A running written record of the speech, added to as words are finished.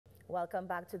Welcome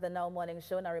back to the Now Morning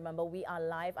Show. Now remember, we are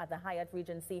live at the Hyatt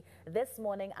Regency this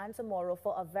morning and tomorrow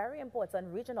for a very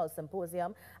important regional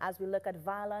symposium as we look at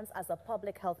violence as a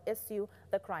public health issue,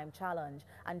 the crime challenge.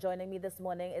 And joining me this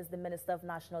morning is the Minister of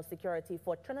National Security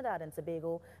for Trinidad and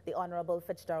Tobago, the Honorable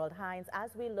Fitzgerald Hinds,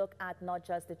 as we look at not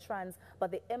just the trends, but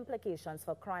the implications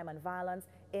for crime and violence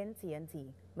in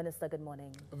TNT. Minister, good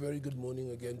morning. A very good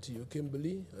morning again to you,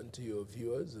 Kimberly, and to your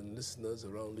viewers and listeners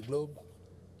around the globe.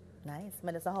 Nice.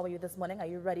 Minister, how are you this morning? Are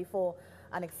you ready for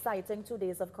an exciting 2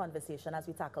 days of conversation as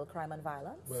we tackle crime and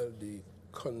violence? Well, the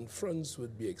conference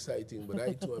would be exciting, but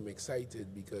I too am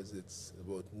excited because it's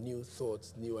about new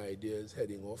thoughts, new ideas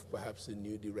heading off perhaps in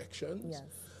new directions. Yes.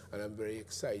 And I'm very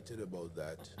excited about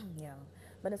that. Yeah.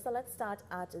 Minister, let's start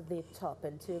at the top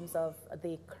in terms of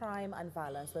the crime and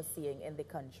violence we're seeing in the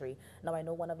country. Now, I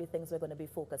know one of the things we're going to be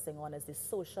focusing on is the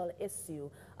social issue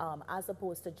as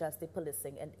opposed to just the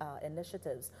policing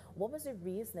initiatives. What was the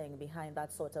reasoning behind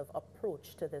that sort of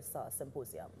approach to this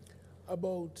symposium?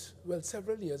 About, well,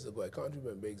 several years ago, I can't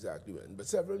remember exactly when, but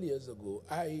several years ago,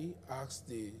 I asked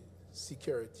the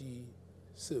security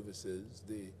services,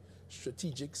 the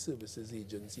Strategic Services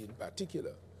Agency in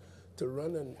particular, to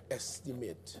run an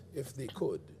estimate, if they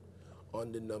could,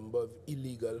 on the number of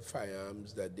illegal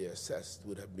firearms that they assessed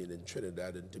would have been in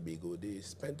Trinidad and Tobago. They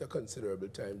spent a considerable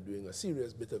time doing a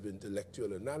serious bit of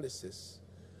intellectual analysis,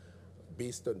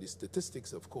 based on the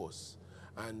statistics, of course,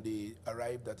 and they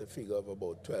arrived at a figure of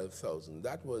about 12,000.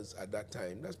 That was, at that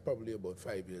time, that's probably about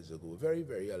 5 years ago, very,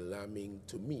 very alarming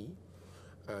to me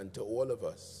and to all of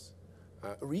us.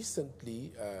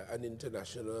 Recently, an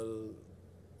international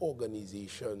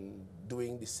organization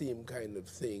doing the same kind of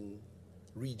thing,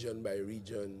 region by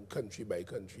region, country by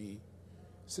country,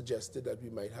 suggested that we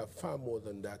might have far more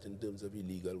than that in terms of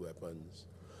illegal weapons.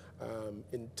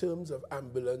 In terms of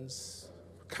ambulance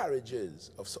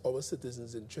carriages of our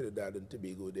citizens in Trinidad and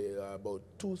Tobago, there are about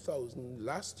 2,000,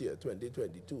 last year,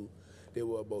 2022, there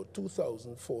were about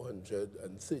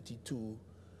 2,432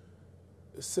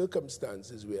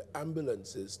 circumstances where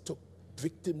ambulances took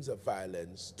victims of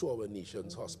violence to our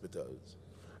nation's hospitals.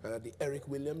 And at the Eric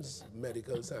Williams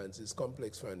Medical Sciences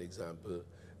Complex, for an example,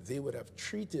 they would have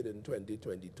treated in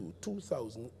 2022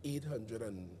 2,800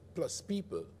 and plus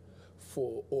people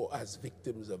for or as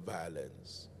victims of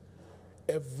violence.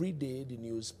 Every day the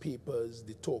newspapers,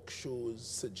 the talk shows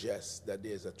suggest that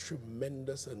there's a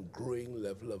tremendous and growing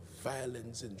level of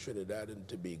violence in Trinidad and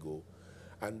Tobago.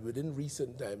 And within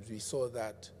recent times, we saw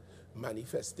that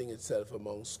manifesting itself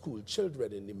among school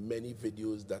children in the many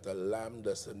videos that alarmed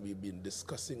us and we've been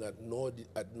discussing ad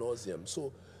nauseum.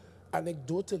 So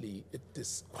anecdotally, it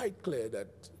is quite clear that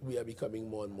we are becoming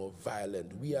more and more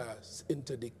violent. We are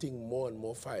interdicting more and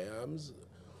more firearms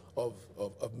of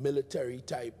military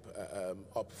type,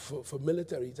 for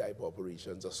military type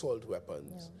operations, assault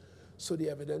weapons. Yeah. So the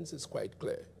evidence is quite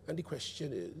clear. And the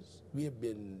question is, we have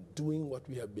been doing what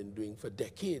we have been doing for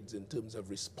decades in terms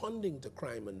of responding to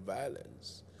crime and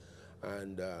violence.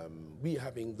 And we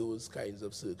having those kinds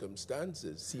of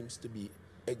circumstances seems to be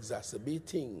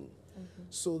exacerbating.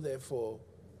 So therefore,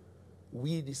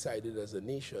 we decided as a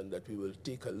nation that we will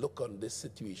take a look on this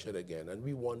situation again. And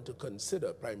we want to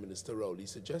consider, Prime Minister Rowley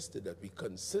suggested that we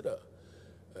consider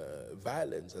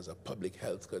violence as a public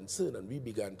health concern. And we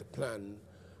began to plan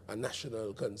a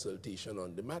national consultation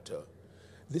on the matter.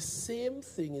 The same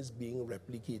thing is being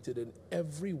replicated in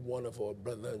every one of our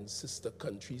brother and sister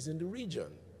countries in the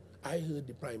region. I heard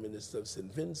the Prime Minister of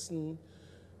St. Vincent,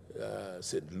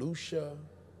 St. Lucia,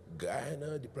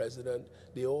 Guyana, the President,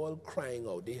 they're all crying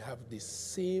out. They have the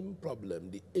same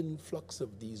problem, the influx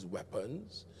of these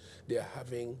weapons. They're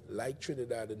having, like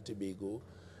Trinidad and Tobago,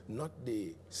 not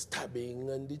the stabbing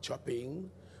and the chopping,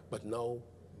 but now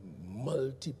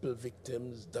multiple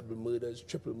victims, double murders,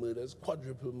 triple murders,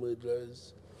 quadruple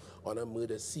murders. On a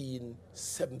murder scene,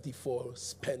 74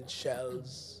 spent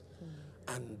shells.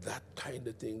 And that kind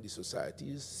of thing, the society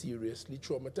is seriously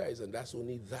traumatized. And that's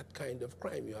only that kind of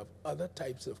crime. You have other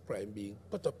types of crime being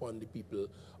put upon the people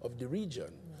of the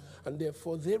region. And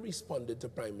therefore, they responded to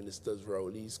Prime Minister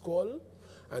Rowley's call.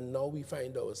 And now we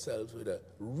find ourselves with a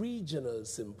regional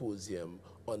symposium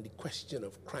on the question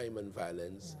of crime and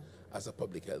violence as a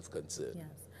public health concern. Yes.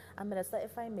 And Minister,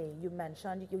 if I may, you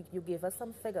mentioned, you gave us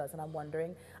some figures, and I'm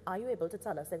wondering, are you able to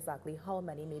tell us exactly how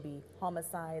many maybe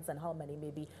homicides and how many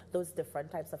maybe those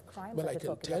different types of crimes well, that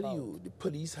you're talking about? Well, I can tell you, the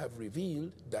police have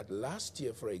revealed that last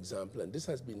year, for example, and this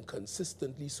has been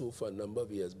consistently so for a number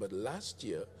of years, but last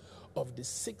year, of the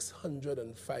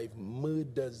 605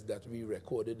 murders that we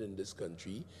recorded in this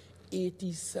country,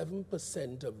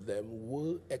 87% of them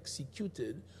were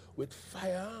executed with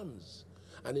firearms.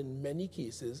 and in many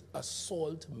cases,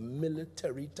 assault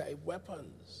military-type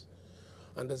weapons.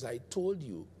 And as I told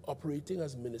you, operating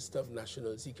as Minister of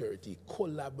National Security,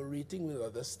 collaborating with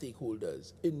other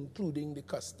stakeholders, including the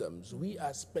customs, we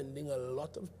are spending a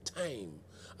lot of time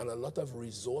and a lot of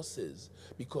resources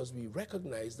because we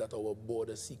recognize that our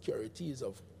border security is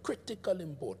of critical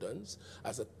importance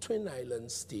as a twin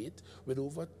island state with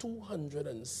over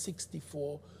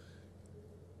 264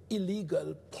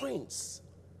 illegal points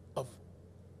of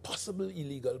possible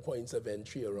illegal points of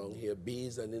entry around here,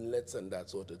 bays and inlets and that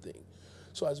sort of thing.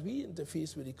 So as we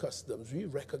interface with the customs, we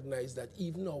recognize that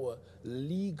even our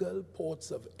legal ports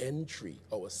of entry,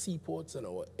 our seaports and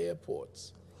our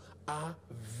airports, are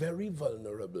very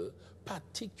vulnerable,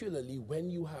 particularly when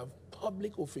you have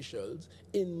public officials,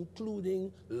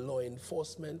 including law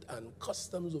enforcement and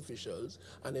customs officials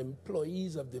and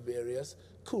employees of the various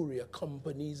courier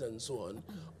companies and so on,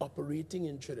 operating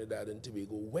in Trinidad and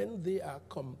Tobago. When they are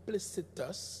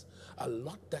complicitous, a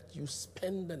lot that you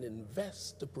spend and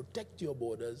invest to protect your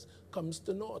borders comes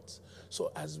to naught.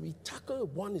 So as we tackle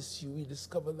one issue, we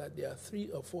discover that there are 3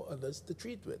 or 4 others to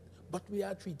treat with, but we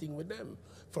are treating with them.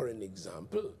 For an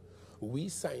example, we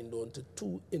signed on to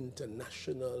 2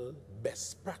 international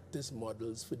best practice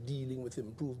models for dealing with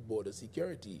improved border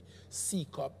security,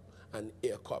 CCOP and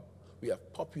AirCOP. We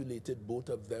have populated both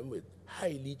of them with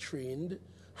highly trained,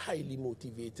 highly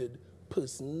motivated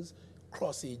persons,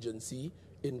 cross-agency,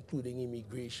 including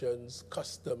immigrations,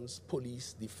 customs,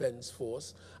 police, defense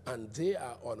force, and they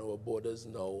are on our borders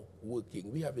now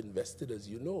working. We have invested, as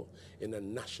you know, in a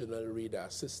national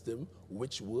radar system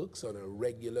which works on a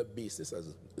regular basis.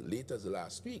 As late as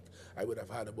last week, I would have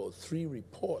had about 3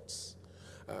 reports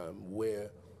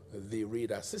where the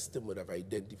radar system would have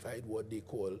identified what they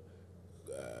call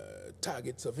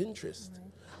targets of interest,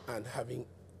 and having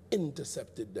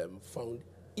intercepted them, found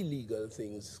illegal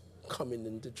things coming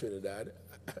into Trinidad,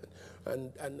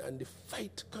 and the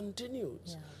fight continues.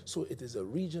 Yeah. So it is a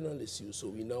regional issue. So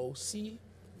we now see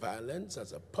violence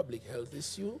as a public health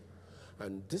issue,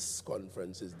 and this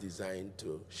conference is designed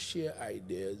to share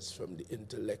ideas from the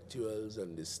intellectuals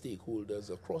and the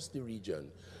stakeholders across the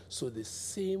region. So the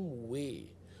same way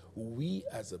we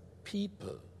as a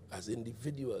people, as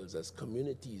individuals, as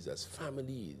communities, as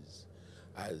families,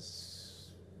 as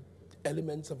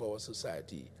elements of our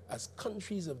society, as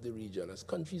countries of the region, as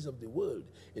countries of the world,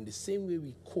 in the same way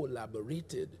we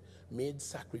collaborated, made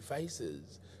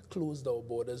sacrifices, closed our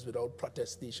borders without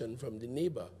protestation from the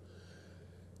neighbor,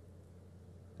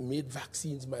 made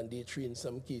vaccines mandatory in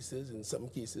some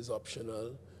cases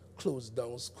optional, closed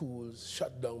down schools,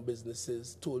 shut down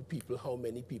businesses, told people how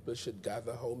many people should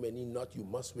gather, how many not, you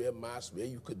must wear masks, where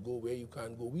you could go, where you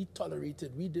can't go. We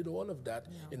tolerated, we did all of that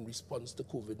in response to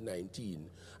COVID-19.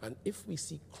 And if we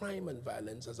see crime and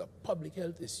violence as a public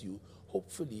health issue,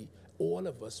 hopefully all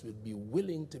of us will be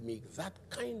willing to make that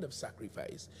kind of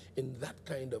sacrifice in that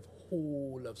kind of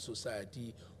whole of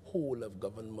society, whole of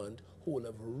government, whole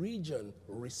of region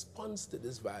response to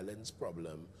this violence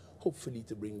problem, hopefully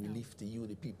to bring relief to you,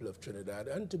 the people of Trinidad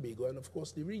and Tobago, and of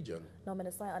course the region. Now,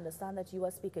 Minister, I understand that you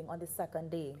are speaking on the second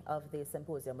day of the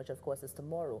symposium, which of course is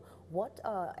tomorrow. What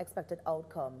expected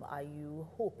outcome are you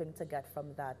hoping to get from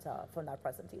that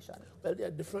presentation? Well, there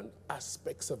are different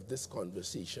aspects of this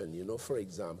conversation. You know, for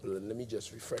example, and let me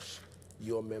just refresh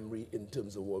your memory in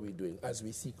terms of what we're doing as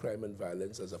we see crime and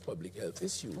violence as a public health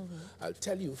issue. I'll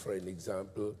tell you, for an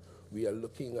example, we are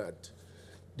looking at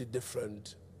the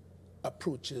different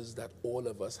approaches that all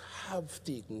of us have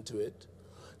taken to it,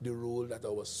 the role that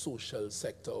our social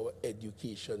sector, our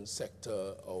education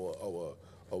sector,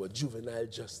 our juvenile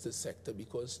justice sector,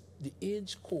 because the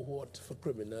age cohort for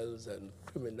criminals and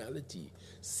criminality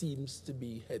seems to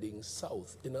be heading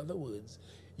south. In other words,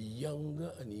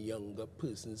 younger and younger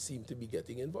persons seem to be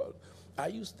getting involved. I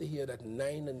used to hear that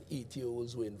 9 and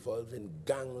 8-year-olds were involved in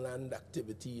gangland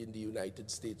activity in the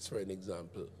United States, for an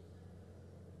example.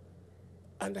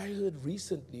 And I heard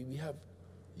recently we have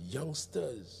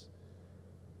youngsters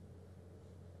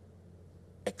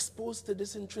exposed to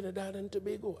this in Trinidad and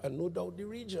Tobago, and no doubt the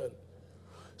region.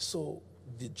 So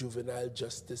the juvenile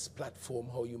justice platform,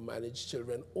 how you manage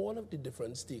children, all of the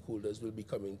different stakeholders will be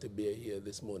coming to bear here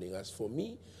this morning. As for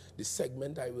me, the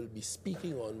segment I will be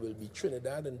speaking on will be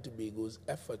Trinidad and Tobago's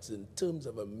efforts in terms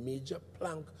of a major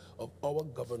plank of our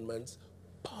government's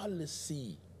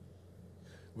policy,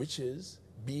 which is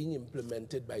being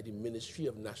implemented by the Ministry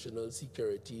of National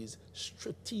Security's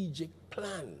strategic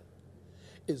plan.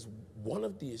 Is one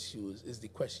of the issues is the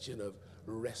question of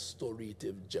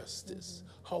restorative justice.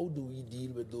 How do we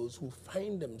deal with those who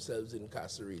find themselves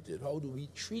incarcerated? How do we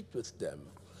treat with them?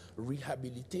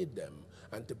 rehabilitate them,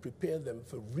 and to prepare them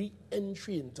for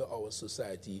re-entry into our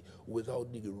society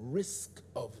without the risk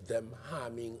of them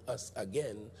harming us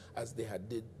again as they had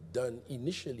done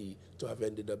initially to have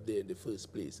ended up there in the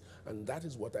first place. And that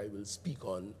is what I will speak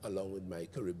on along with my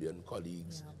Caribbean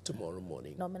colleagues tomorrow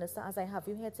morning. Now, Minister, as I have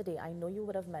you here today, I know you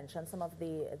would have mentioned some of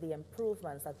the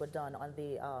improvements that were done on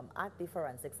the at the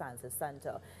Forensic Sciences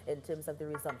Center in terms of the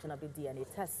resumption of the DNA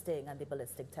testing and the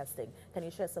ballistic testing. Can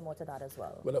you share some more to that as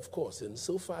well? Well, of course, in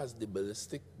so far as the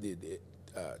ballistic, the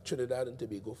Trinidad and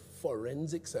Tobago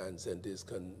Forensic Science Center is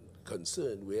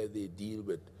concerned, where they deal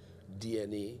with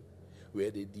DNA, where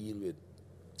they deal with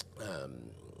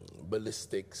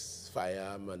ballistics,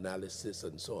 firearm analysis,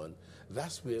 and so on,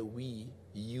 that's where we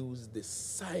use the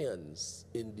science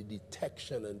in the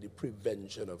detection and the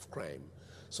prevention of crime.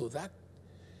 So that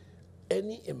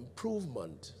any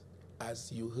improvement,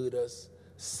 as you heard us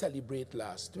celebrate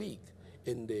last week,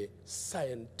 in the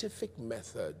scientific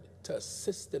method to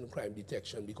assist in crime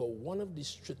detection, because one of the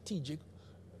strategic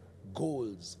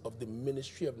goals of the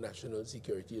Ministry of National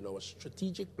Security in our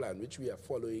strategic plan, which we are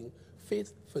following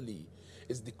faithfully,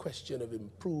 is the question of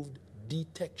improved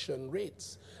detection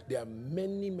rates. There are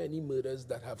many, many murders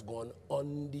that have gone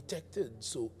undetected.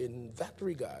 So in that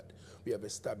regard, we have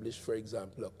established, for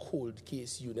example, a cold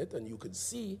case unit, and you could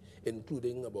see,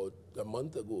 including about a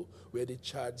month ago, where they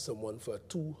charged someone for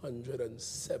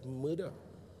 207 murder.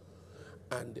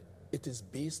 And it is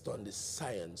based on the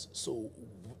science. So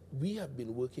we have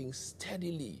been working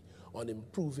steadily on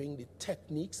improving the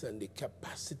techniques and the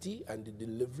capacity and the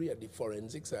delivery at the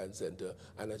Forensic Science Center.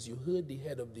 And as you heard the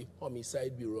head of the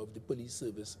Homicide Bureau of the Police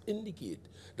Service indicate,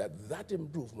 that that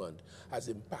improvement has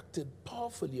impacted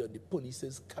powerfully on the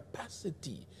police's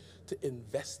capacity to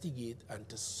investigate and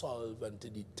to solve and to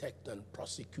detect and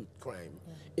prosecute crime.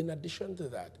 In addition to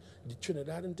that, the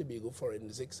Trinidad and Tobago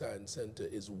Forensic Science Center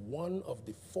is one of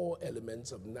the 4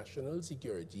 elements of national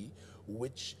security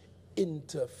which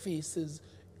interfaces,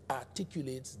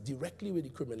 articulates directly with the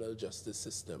criminal justice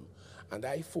system. And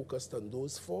I focused on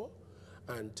those 4,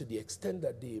 and to the extent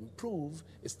that they improve,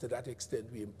 is to that extent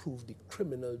we improve the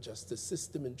criminal justice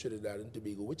system in Trinidad and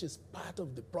Tobago, which is part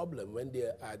of the problem. When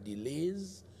there are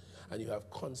delays and you have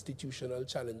constitutional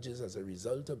challenges as a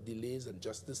result of delays and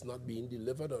justice not being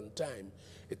delivered on time,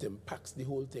 it impacts the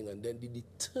whole thing. And then the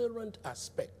deterrent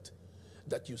aspect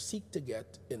that you seek to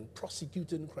get in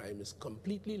prosecuting crime is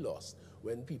completely lost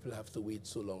when people have to wait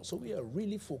so long. So we are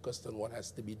really focused on what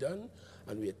has to be done,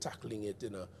 and we are tackling it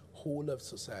in a whole of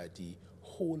society,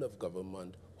 whole of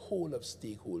government, whole of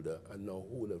stakeholder, and now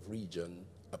whole of region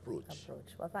approach.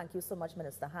 Well, thank you so much,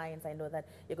 Minister Hinds. I know that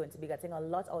you're going to be getting a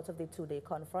lot out of the 2-day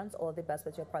conference. All the best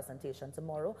with your presentation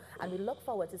tomorrow. And we look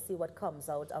forward to see what comes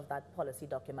out of that policy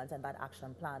document and that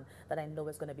action plan that I know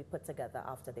is going to be put together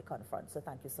after the conference. So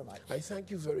thank you so much. I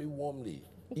thank you very warmly,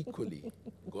 equally.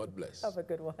 God bless. Have a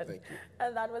good one. Thank you.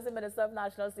 And that was the Minister of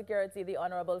National Security, the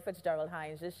Honorable Fitzgerald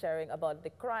Hinds, just sharing about the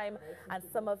crime and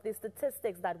some of the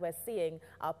statistics that we're seeing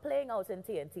are playing out in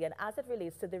TNT and as it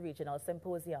relates to the regional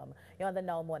symposium. You're on the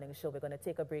Now Morning Show. We're going to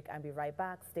take a break and be right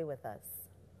back. Stay with us.